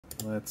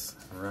let's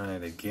run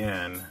it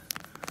again.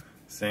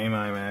 Same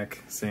iMac,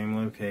 same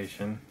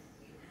location.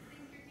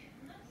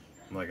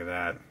 Look at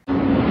that.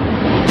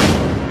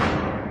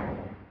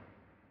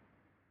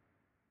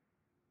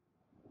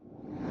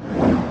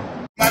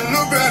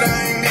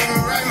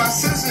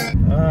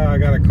 I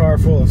got a car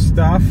full of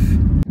stuff,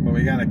 but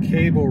we got a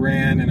cable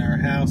ran in our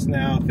house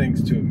now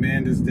thanks to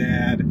Amanda's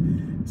dad.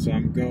 So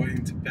I'm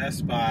going to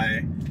Best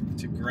Buy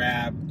to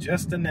grab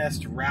just a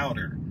Nest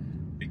router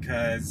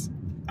because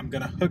I'm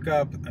gonna hook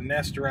up a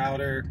Nest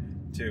router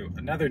to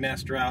another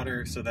Nest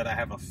router so that I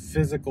have a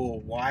physical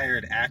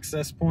wired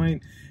access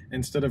point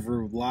instead of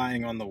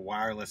relying on the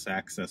wireless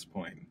access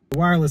point. The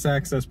wireless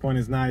access point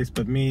is nice,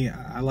 but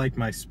I like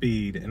my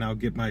speed, and I'll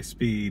get my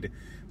speed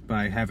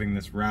by having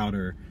this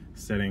router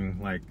sitting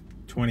like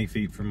 20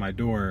 feet from my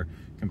door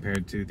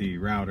compared to the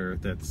router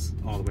that's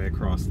all the way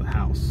across the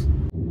house.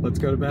 Let's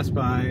go to Best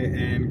Buy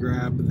and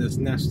grab this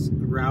Nest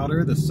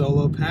router, the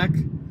solo pack.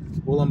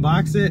 We'll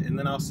unbox it and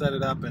then I'll set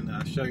it up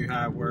and show you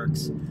how it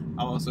works.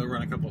 I'll also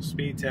run a couple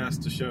speed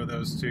tests to show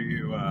those to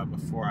you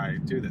before I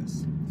do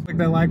this. Click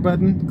that like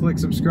button, click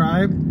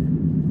subscribe,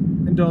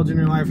 indulge in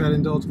your life at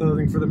Indulge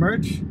Clothing for the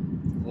merch.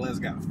 Let's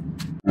go.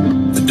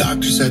 The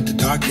doctor said to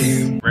talk to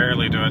him.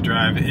 Rarely do I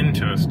drive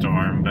into a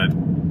storm, but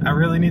I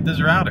really need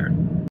this router.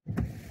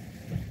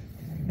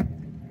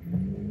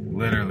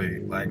 Literally,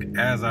 like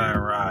as I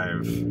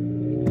arrive,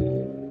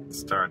 it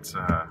starts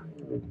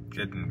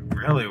getting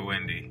really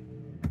windy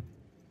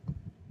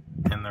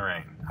in the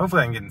rain.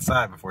 Hopefully I can get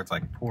inside before it's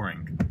like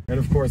pouring. And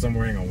of course I'm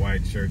wearing a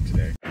white shirt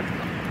today.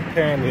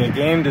 Apparently a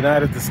game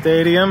tonight at the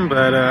stadium,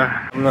 but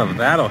I don't know if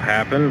that'll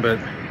happen, but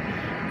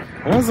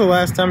when was the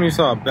last time you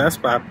saw a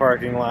Best Buy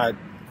parking lot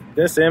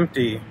this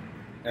empty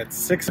at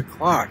 6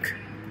 o'clock?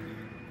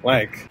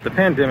 Like, the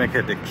pandemic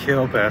had to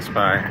kill Best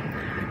Buy.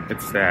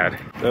 It's sad.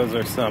 Those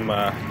are some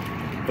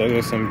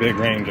big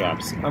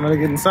raindrops. I'm gonna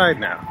get inside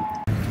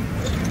now.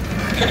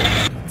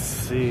 Let's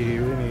see,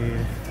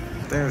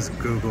 there's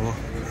Google.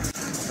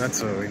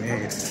 That's what we need.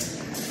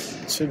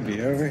 It should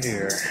be over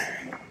here.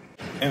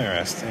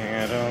 Interesting,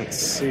 I don't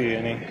see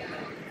any.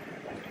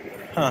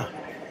 Huh.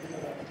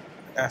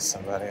 Ask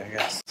somebody, I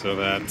guess. So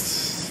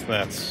that's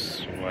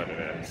what it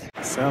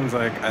is. Sounds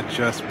like I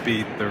just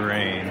beat the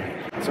rain.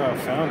 So I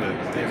found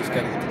it. They just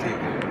gotta get the key.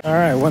 All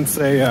right, once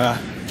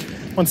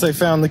they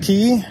found the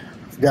key,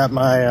 I've got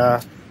my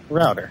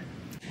router.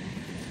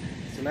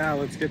 So now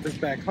let's get this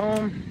back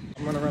home.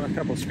 I'm gonna run a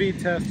couple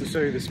speed tests to show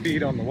you the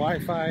speed on the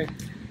Wi-Fi.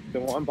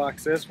 Then we'll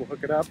unbox this, we'll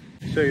hook it up,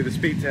 show you the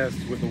speed test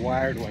with the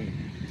wired one.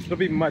 It'll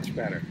be much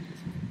better.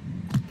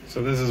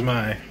 So this is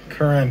my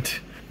current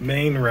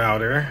main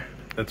router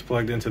that's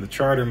plugged into the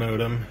charter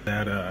modem.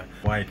 That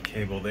white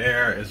cable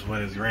there is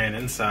what is ran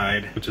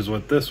inside, which is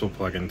what this will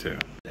plug into.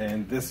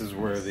 And this is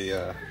where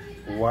the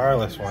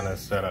wireless one is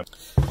set up.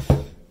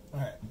 All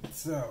right,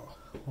 so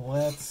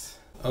let's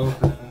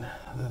open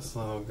this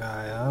little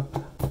guy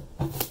up.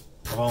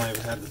 I've only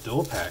ever had the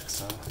dual pack,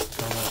 so I don't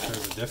know if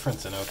there's a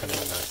difference in opening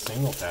the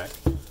single pack.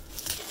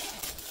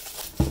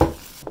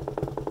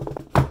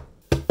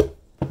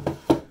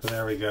 So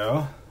there we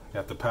go.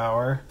 Got the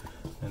power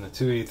and the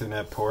 2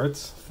 Ethernet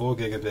ports, full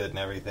gigabit and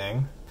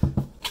everything.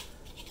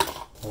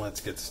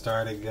 Let's get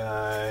started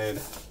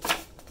guide.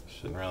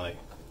 Shouldn't really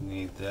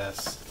need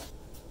this.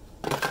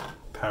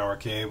 Power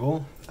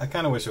cable. I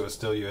kind of wish it was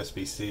still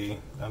USB-C.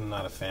 I'm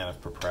not a fan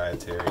of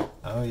proprietary.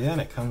 Oh yeah,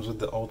 and it comes with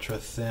the ultra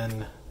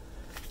thin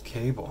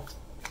cable.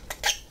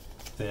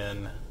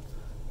 Thin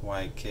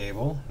white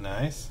cable,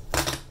 nice.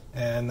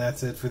 And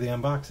that's it for the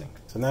unboxing.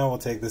 So now we'll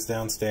take this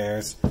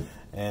downstairs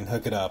and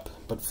hook it up.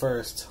 But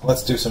first,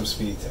 let's do some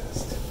speed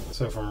test.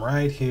 So from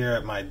right here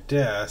at my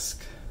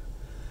desk,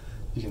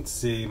 you can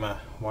see my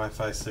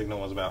Wi-Fi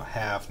signal was about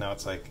half. Now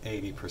it's like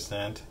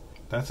 80%.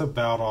 That's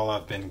about all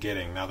I've been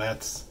getting. Now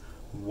that's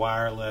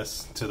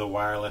wireless to the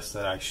wireless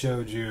that I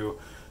showed you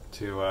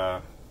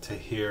to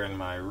here in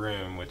my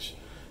room, which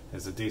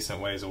is a decent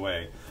ways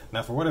away.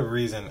 Now for whatever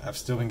reason, I've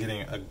still been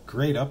getting a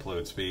great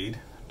upload speed,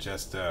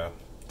 just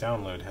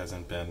download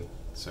hasn't been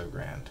so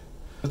grand.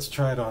 Let's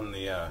try it on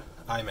the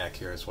iMac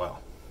here as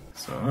well.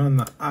 So on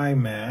the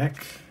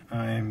iMac,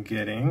 I'm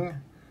getting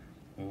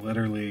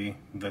literally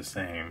the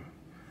same.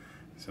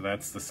 So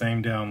that's the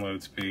same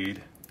download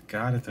speed.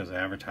 God, if those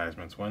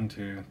advertisements, 1,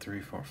 2, 3,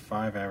 4,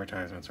 5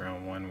 advertisements are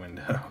on one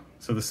window.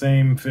 So the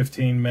same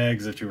 15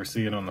 megs that you were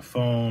seeing on the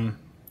phone,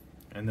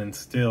 and then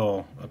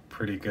still a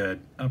pretty good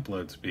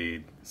upload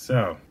speed.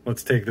 So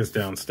let's take this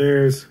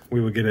downstairs.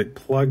 We will get it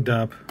plugged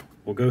up.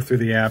 We'll go through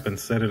the app and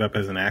set it up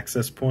as an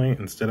access point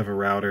instead of a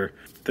router.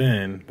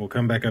 Then we'll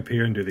come back up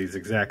here and do these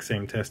exact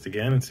same tests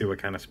again and see what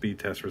kind of speed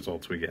test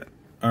results we get.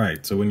 All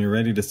right, so when you're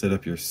ready to set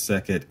up your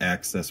second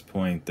access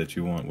point that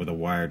you want with a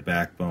wired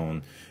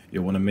backbone,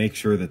 you'll want to make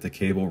sure that the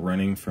cable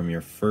running from your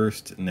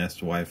first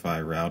Nest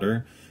Wi-Fi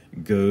router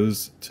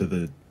goes to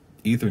the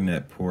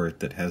Ethernet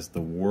port that has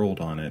the world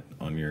on it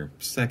on your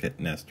second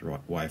Nest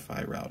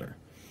Wi-Fi router.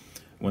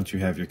 Once you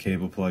have your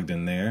cable plugged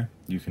in there,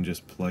 you can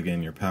just plug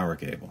in your power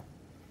cable.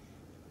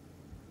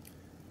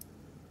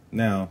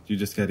 Now, you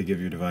just got to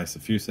give your device a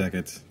few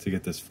seconds to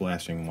get this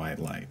flashing white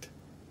light.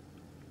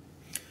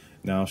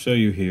 Now, I'll show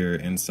you here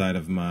inside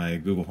of my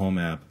Google Home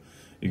app,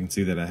 you can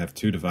see that I have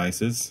two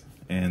devices,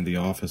 and the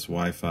office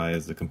Wi-Fi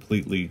is a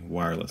completely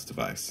wireless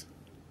device.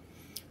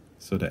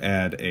 So to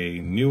add a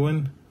new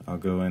one, I'll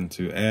go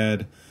into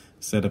Add,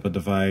 Set up a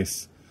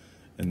device,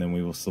 and then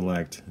we will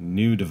select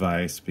New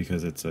Device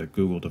because it's a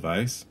Google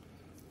device,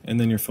 and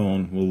then your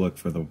phone will look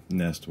for the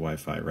Nest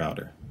Wi-Fi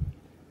router.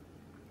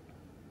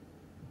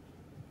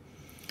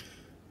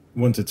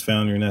 Once it's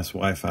found your Nest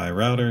Wi-Fi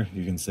router,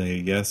 you can say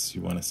yes,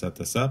 you want to set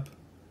this up.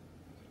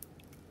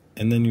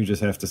 And then you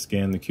just have to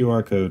scan the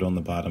QR code on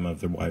the bottom of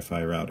the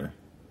Wi-Fi router.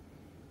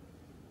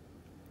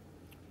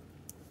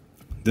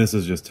 This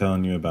is just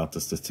telling you about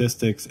the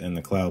statistics and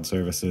the cloud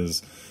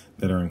services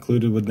that are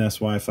included with Nest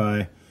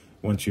Wi-Fi.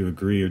 Once you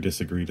agree or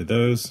disagree to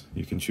those,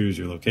 you can choose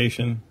your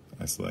location.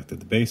 I selected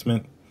the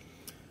basement.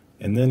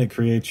 And then it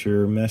creates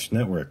your mesh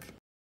network.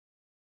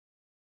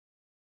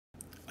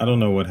 I don't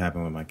know what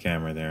happened with my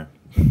camera there.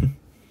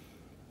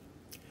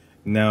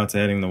 Now it's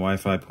adding the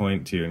Wi-Fi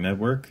point to your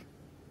network.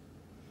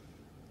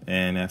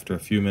 And after a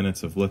few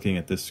minutes of looking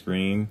at this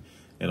screen,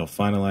 it'll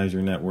finalize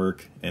your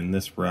network, and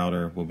this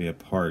router will be a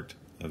part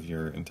of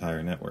your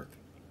entire network.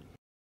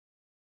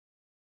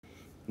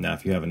 Now,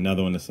 if you have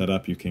another one to set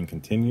up, you can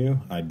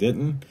continue. I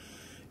didn't.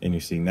 And you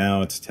see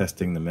now it's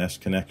testing the mesh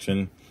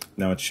connection.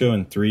 Now it's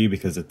showing 3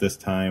 because at this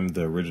time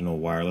the original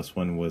wireless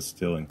one was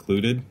still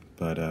included,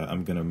 but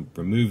I'm going to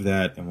remove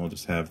that and we'll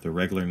just have the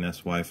regular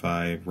Nest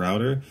Wi-Fi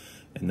router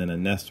and then a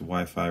Nest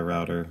Wi-Fi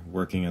router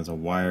working as a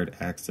wired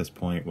access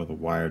point with a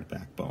wired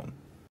backbone.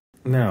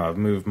 Now I've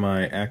moved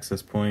my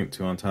access point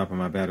to on top of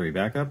my battery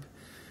backup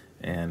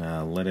and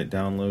let it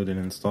download and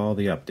install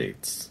the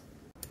updates.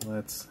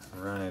 Let's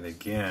run it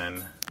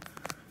again.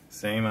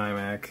 Same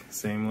iMac,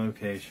 same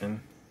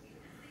location.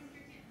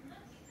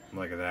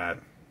 Look at that.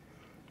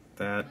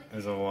 That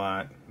is a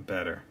lot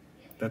better.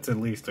 That's at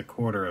least a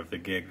quarter of the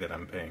gig that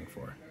I'm paying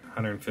for.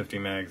 150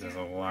 megs is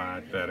a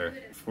lot better.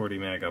 40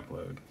 meg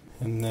upload.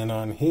 And then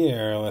on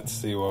here, let's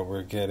see what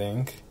we're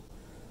getting.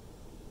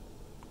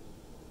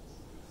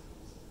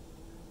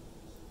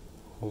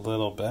 A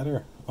little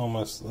better.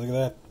 Almost, look at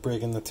that,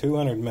 breaking the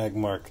 200 meg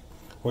mark.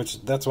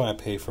 Which, that's why I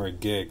pay for a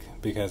gig.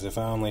 Because if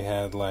I only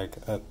had like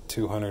a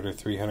 200 or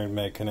 300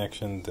 meg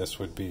connection, this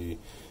would be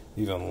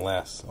even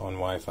less on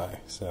Wi-Fi.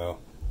 So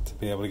to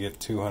be able to get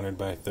 200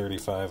 by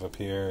 35 up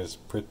here is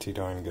pretty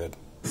darn good.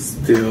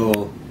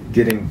 Still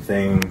getting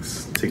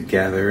things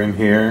together in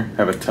here.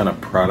 Have a ton of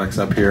products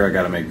up here I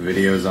gotta make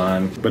videos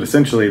on. But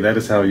essentially that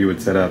is how you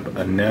would set up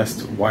a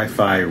Nest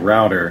Wi-Fi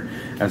router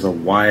as a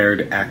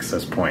wired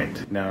access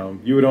point. Now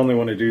you would only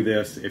want to do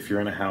this if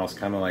you're in a house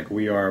kind of like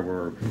we are,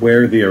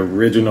 where the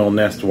original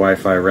Nest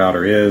Wi-Fi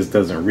router is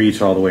doesn't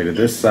reach all the way to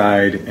this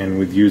side, and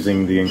with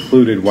using the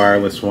included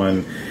wireless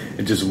one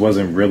it just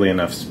wasn't really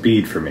enough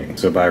speed for me.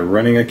 So by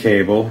running a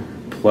cable,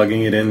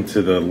 plugging it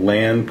into the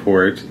LAN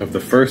port of the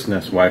first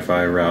Nest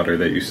Wi-Fi router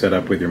that you set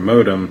up with your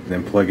modem,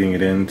 then plugging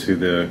it into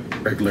the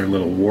regular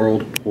little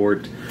world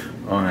port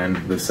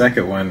on the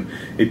second one,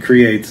 it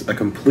creates a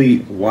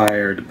complete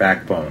wired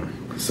backbone.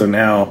 So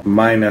now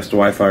my Nest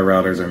Wi-Fi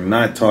routers are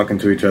not talking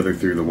to each other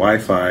through the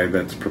Wi-Fi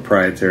that's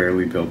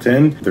proprietarily built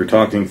in. They're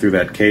talking through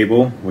that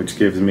cable, which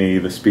gives me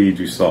the speed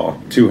you saw,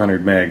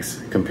 200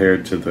 megs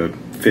compared to the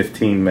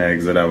 15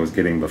 megs that I was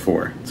getting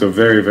before. So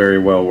very, very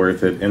well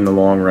worth it in the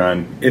long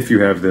run if you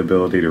have the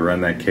ability to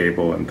run that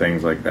cable and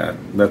things like that.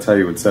 That's how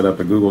you would set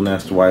up a Google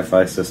Nest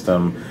Wi-Fi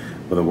system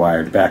with a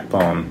wired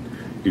backbone.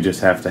 You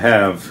just have to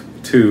have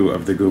 2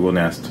 of the Google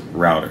Nest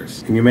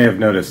routers. And you may have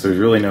noticed there's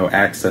really no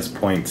access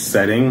point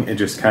setting. It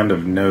just kind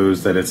of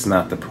knows that it's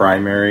not the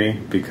primary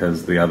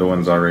because the other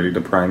one's already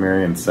the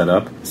primary and set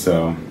up.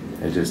 So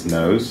it just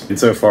knows. And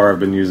so far I've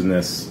been using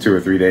this 2 or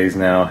 3 days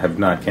now, have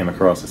not came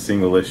across a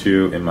single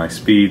issue, and my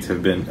speeds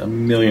have been a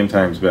million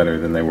times better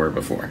than they were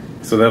before.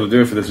 So that'll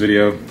do it for this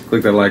video.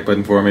 Click that like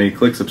button for me,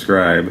 click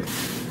subscribe.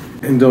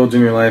 Indulge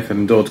in your life at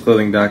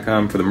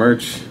indulgeclothing.com for the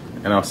merch,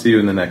 and I'll see you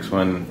in the next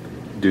one.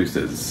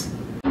 Deuces.